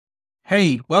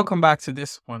Hey, welcome back to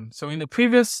this one. So in the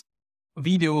previous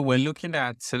video, we're looking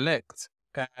at select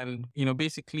and,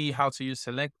 basically how to use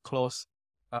select clause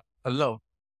alone.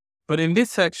 But in this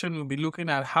section, we'll be looking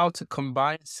at how to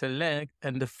combine select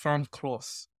and the from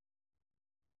clause.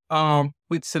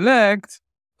 With select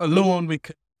alone, we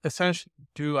could essentially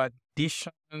do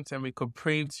additions and we could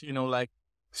print, like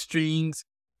strings.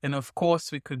 And of course,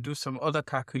 we could do some other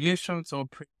calculations or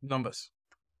print numbers.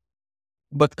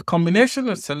 But the combination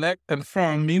of select and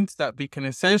from means that we can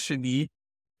essentially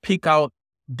pick out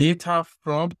data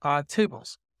from our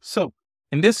tables. So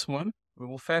in this one, we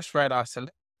will first write our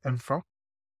select and from.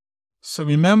 So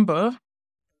remember,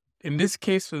 in this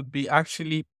case, we'll be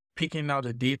actually picking out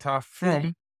the data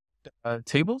from the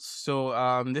tables.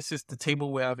 So this is the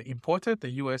table we have imported,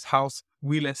 the US House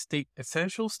Real Estate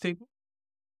Essentials table.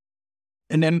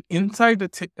 And then inside the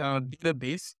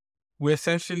database, we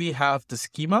essentially have the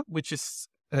schema, which is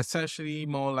essentially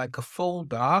more like a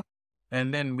folder.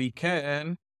 And then we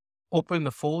can open the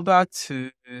folder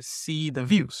to see the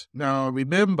views. Now,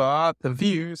 remember, the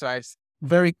views are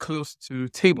very close to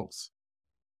tables.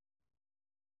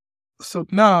 So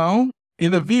now,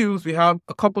 in the views, we have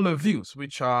a couple of views,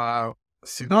 which are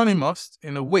synonymous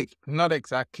in a way, not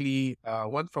exactly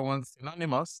one-for-one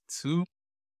synonymous to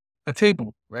a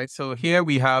table, right? So here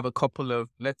we have a couple of,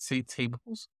 let's say,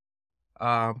 tables.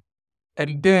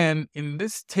 And then in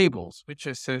these tables, which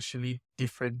are essentially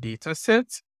different data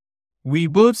sets, we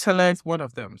will select one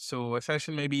of them. So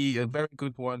essentially, maybe a very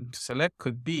good one to select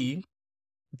could be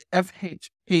the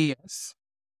FHAS.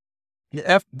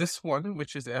 This one,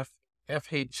 which is the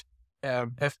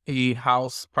FA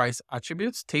house price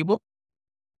attributes table.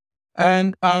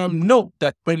 And note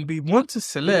that when we want to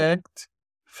select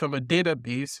from a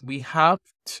database, we have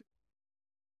to,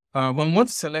 when we want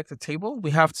to select a table,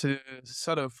 we have to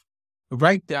sort of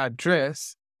write the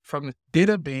address from the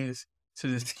database to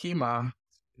the schema,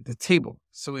 the table.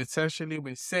 So essentially,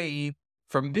 we say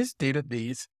from this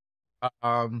database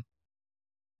down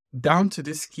to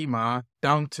this schema,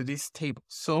 down to this table.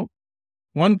 So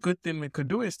one good thing we could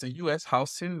do is the US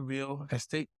Housing Real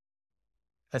Estate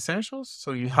Essentials.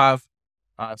 So you have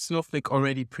Snowflake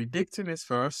already predicting this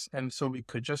first, and so we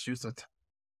could just use that.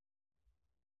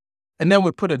 And then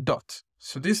we put a dot.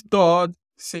 So this dot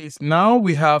says now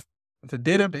we have the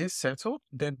database settled.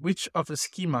 Then which of the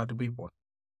schema do we want?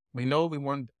 We know we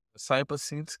want the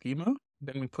cybersyn schema.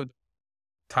 Then we put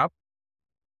tab,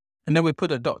 and then we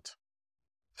put a dot.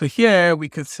 So here we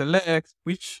could select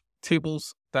which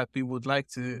tables that we would like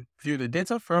to view the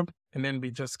data from, and then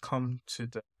we just come to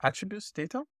the attributes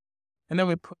data, and then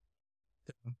we put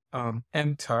the,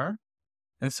 enter.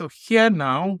 And so here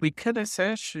now we can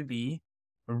essentially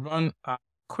run a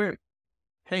query.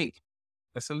 Hey,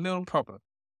 there's a little problem.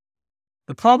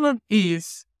 The problem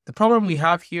we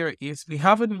have here is we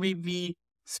haven't really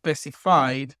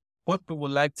specified what we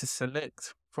would like to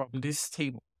select from this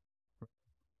table.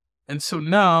 And so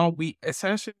now we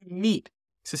essentially need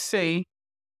to say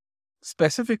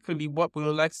specifically what we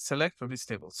would like to select from this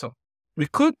table. So we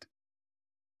could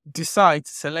decide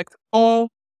to select all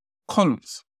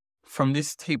columns from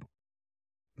this table.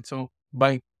 And so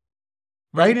by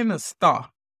writing a star,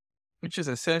 which is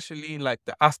essentially like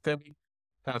the asterisk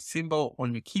symbol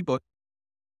on your keyboard,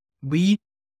 we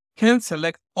can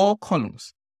select all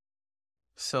columns.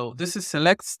 So this is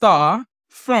select star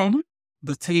from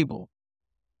the table.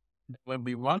 When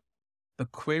we run the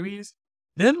queries,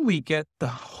 then we get the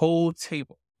whole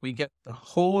table. We get the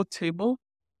whole table,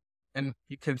 and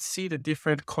you can see the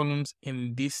different columns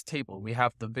in this table. We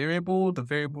have the variable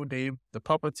name, the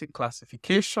property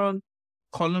classification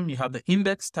column, you have the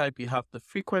index type, you have the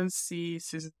frequency,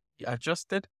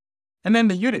 adjusted, and then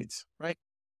the units, right?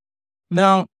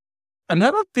 Now,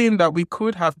 another thing that we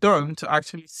could have done to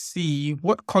actually see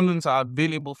what columns are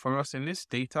available for us in this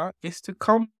data is to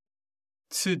come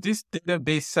to this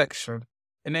database section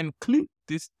and then click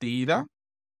this data,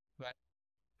 right?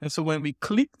 And so when we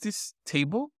click this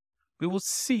table, we will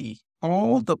see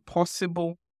all the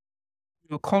possible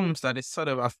columns that is sort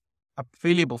of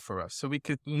available for us. So we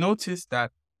could notice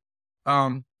that,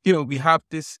 we have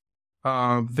this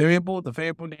variable, the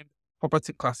variable name,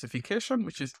 property classification,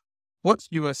 which is what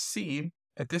you are seeing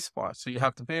at this part. So you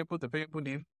have the variable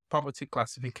name, property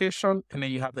classification, and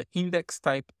then you have the index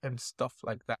type and stuff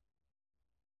like that.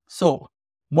 So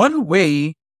one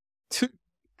way to,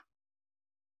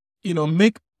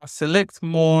 make a select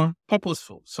more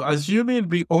purposeful. So assuming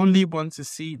we only want to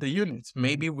see the units,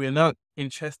 maybe we're not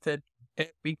interested in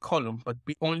every column, but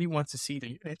we only want to see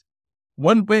the unit.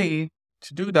 One way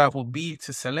to do that will be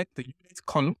to select the unit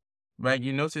column, right?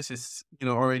 You notice it's,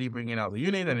 already bringing out the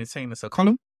unit and it's saying it's a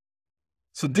column.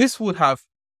 So this would have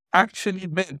actually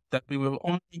meant that we will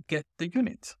only get the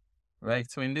unit, right?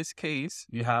 So in this case,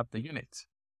 you have the unit.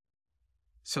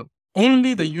 So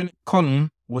only the unit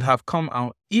column would have come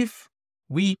out if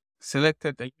we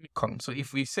selected the unit column. So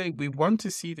if we say we want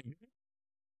to see the unit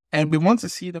and we want to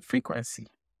see the frequency,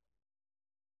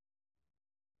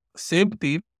 same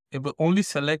thing, it will only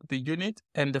select the unit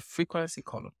and the frequency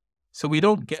column. So we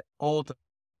don't get all the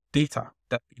data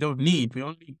that we don't need. We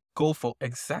only go for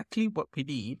exactly what we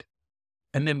need,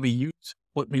 and then we use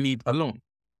what we need alone.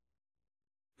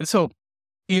 And so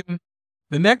in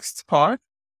the next part,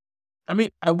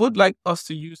 I would like us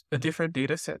to use a different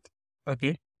data set,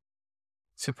 okay,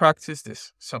 to practice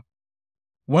this. So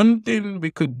one thing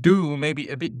we could do maybe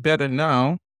a bit better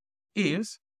now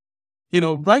is,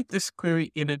 write this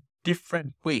query in a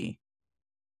different way.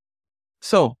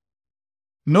 So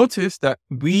notice that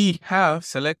we have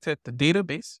selected the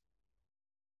database,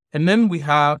 and then we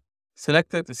have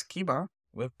selected the schema.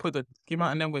 We've put the schema,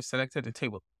 and then we've selected the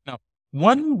table. Now,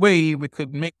 one way we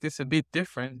could make this a bit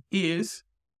different is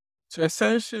to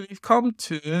essentially come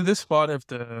to this part of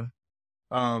the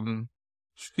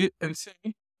script and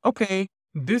say, okay,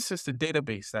 this is the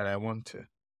database that I want to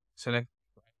select.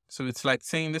 So it's like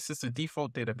saying this is the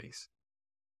default database.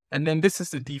 And then this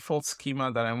is the default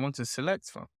schema that I want to select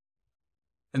from.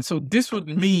 And so this would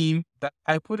mean that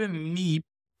I wouldn't need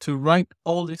to write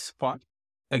all this part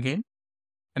again.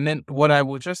 And then what I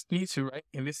would just need to write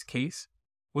in this case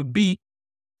would be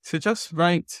to just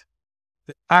write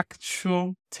the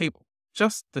actual table.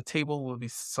 Just the table will be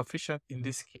sufficient in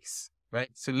this case, right?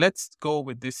 So let's go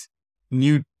with this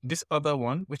other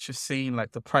one, which is saying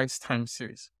like the price time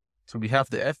series. So we have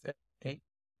the FFA.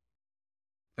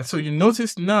 And so you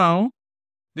notice now,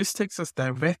 this takes us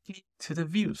directly to the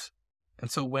views. And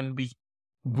so when we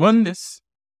run this,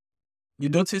 you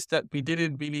notice that we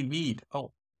didn't really need,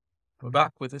 we're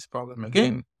back with this problem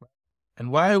again.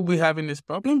 And why are we having this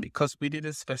problem? Because we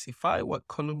didn't specify what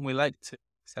column we like to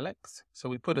select. So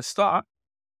we put a star,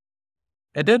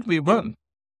 and then we run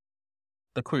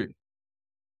the query.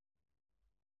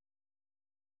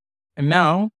 And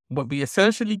now what we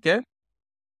essentially get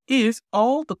is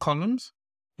all the columns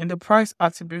in the price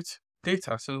attribute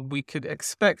data. So we could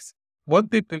expect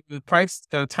what the price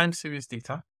time series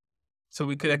data. So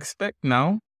we could expect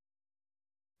now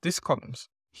these columns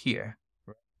here.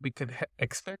 We could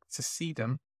expect to see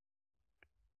them.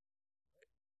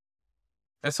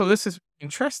 And so this is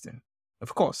interesting,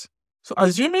 of course. So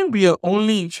assuming we are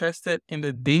only interested in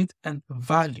the date and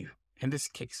value in this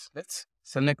case, let's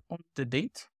select on the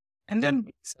date and then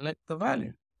select the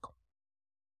value.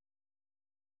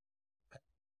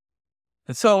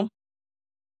 And so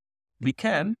we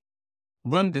can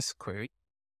run this query,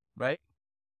 right?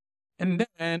 And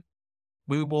then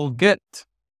we will get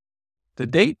the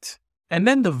date and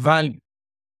then the value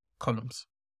columns.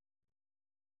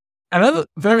 Another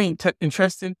very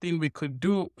interesting thing we could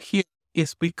do here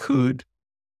is we could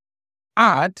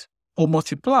add or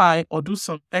multiply or do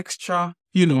some extra,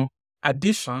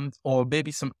 additions or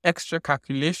maybe some extra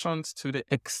calculations to the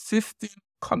existing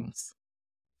columns.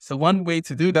 So one way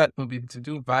to do that would be to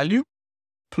do value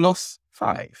plus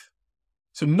 5.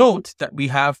 So note that we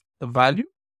have the value,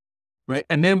 right?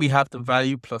 And then we have the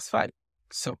value plus 5.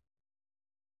 So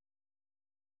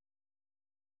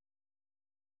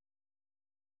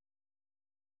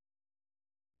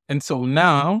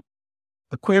now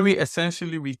the query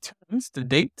essentially returns the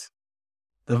date,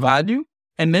 the value,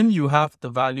 and then you have the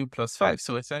value plus 5.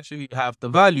 So essentially you have the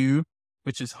value,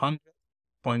 which is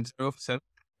 100.07,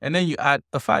 and then you add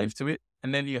a 5 to it,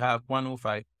 and then you have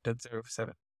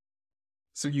 105.07.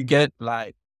 So you get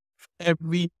like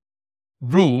every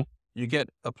row, you get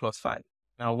a plus 5.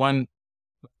 Now, like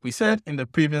we said in the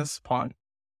previous part,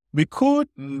 we could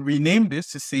rename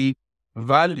this to say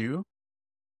value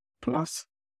plus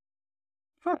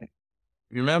 5.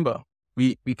 Remember,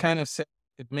 we kind of said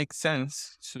it makes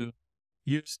sense to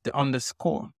use the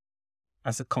underscore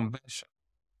as a convention.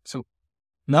 So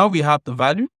now we have the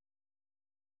value,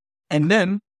 and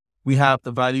then we have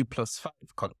the value plus 5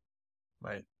 column,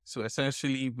 right? So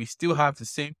essentially, we still have the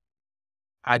same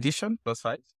addition plus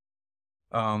 5,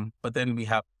 but then we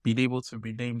have been able to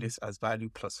rename this as value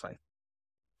plus 5.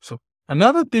 So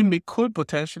another thing we could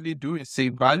potentially do is say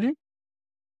value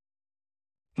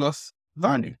plus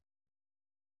value,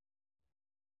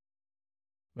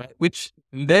 right? Which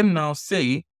then now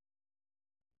say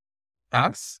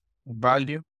as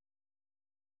value.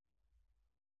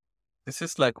 This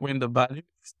is like when the value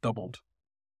is doubled.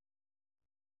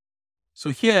 So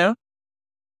here,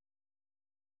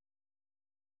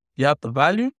 you have the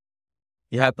value,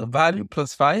 You have the value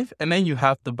plus 5, and then you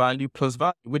have the value plus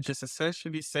value, which is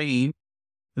essentially saying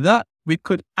that we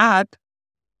could add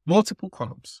multiple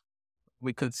columns.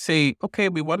 We could say, okay,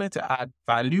 we wanted to add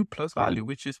value plus value,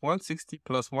 which is 160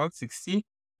 plus 160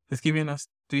 is giving us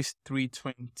this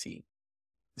 320.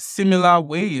 Similar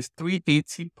way is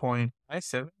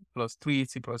 380.97 plus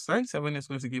 380 plus 97 is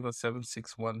going to give us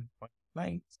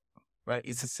 761.9. Right?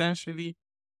 It's essentially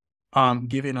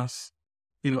giving us,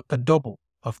 a double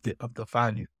of the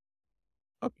value.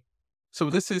 Okay. So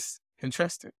this is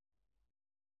interesting.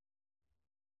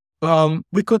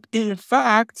 We could in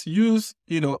fact use,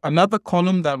 another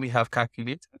column that we have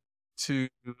calculated to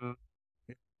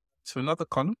another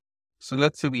column. So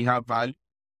let's say we have value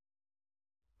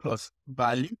plus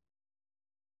 5.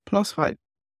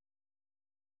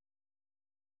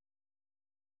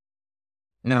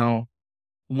 Now,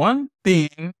 one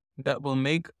thing that will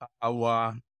make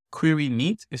our query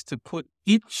neat is to put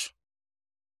each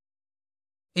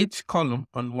column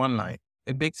on one line.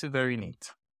 It makes it very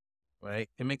neat, right?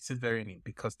 It makes it very neat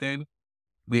because then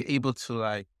we're able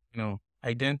to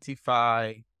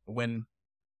identify when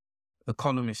the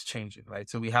column is changing, right?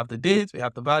 So we have the date, we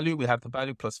have the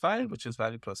value plus 5, which is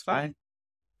value plus 5.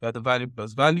 We have the value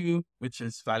plus value, which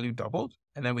is value doubled.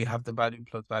 And then we have the value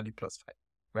plus 5,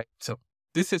 right? So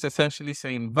this is essentially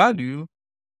saying value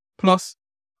plus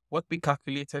what we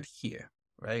calculated here,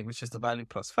 right? Which is the value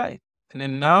plus 5. And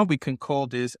then now we can call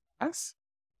this as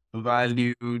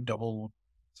value double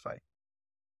 5.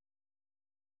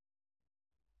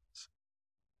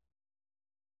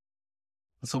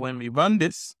 So when we run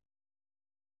this,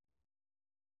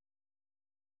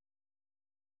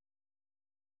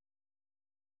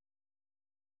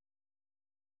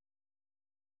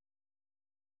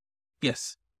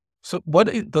 yes. So what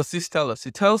does this tell us?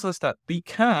 It tells us that we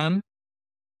can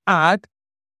add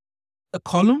a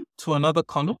column to another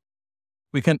column.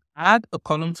 We can add a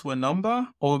column to a number,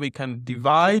 or we can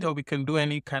divide, or we can do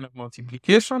any kind of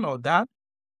multiplication or that.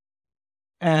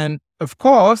 And of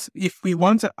course, if we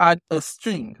want to add a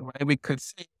string, right, we could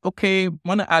say, okay,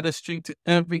 want to add a string to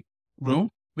every row.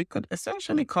 We could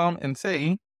essentially come and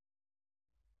say,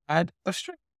 add a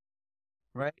string,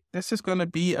 right? This is going to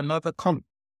be another column.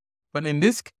 But in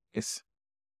this case,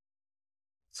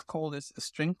 let's call this a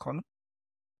string column.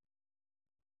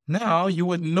 Now you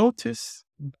would notice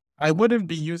I wouldn't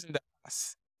be using the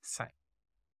as sign.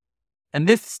 And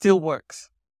this still works.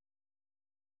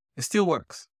 It still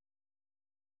works.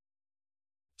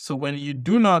 So when you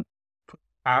do not put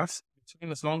as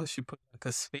between, as long as you put like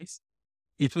a space,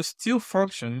 it will still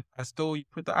function as though you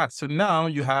put the as. So now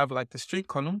you have like the string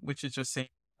column, which is just saying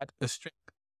add a string.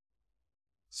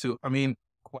 So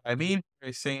what I mean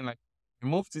is saying like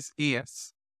remove this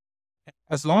as.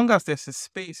 As long as there's a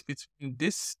space between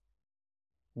this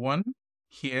one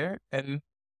here and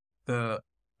the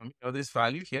this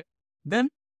value here, then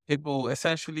it will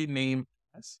essentially name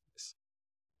as this.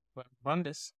 When I run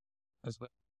this as well,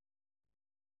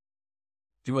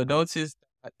 you will notice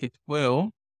that it will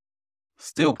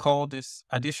still call this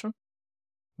addition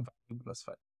value plus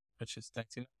 5, which is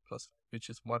 99 plus 5, which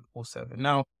is 107.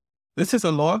 Now, this is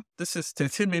a lot. This is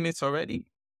 13 minutes already.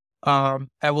 I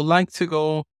would like to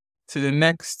go to the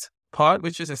next part,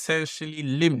 which is essentially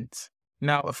limit.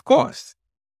 Now, of course,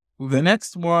 the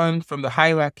next one from the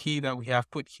hierarchy that we have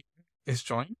put here is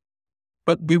join.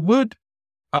 But we would,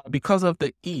 because of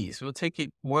the ease, we'll take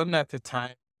it one at a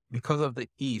time because of the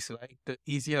ease, right? The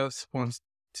easiest ones,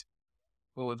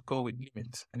 we will go with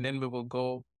limit. And then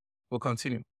we'll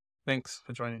continue. Thanks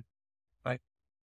for joining.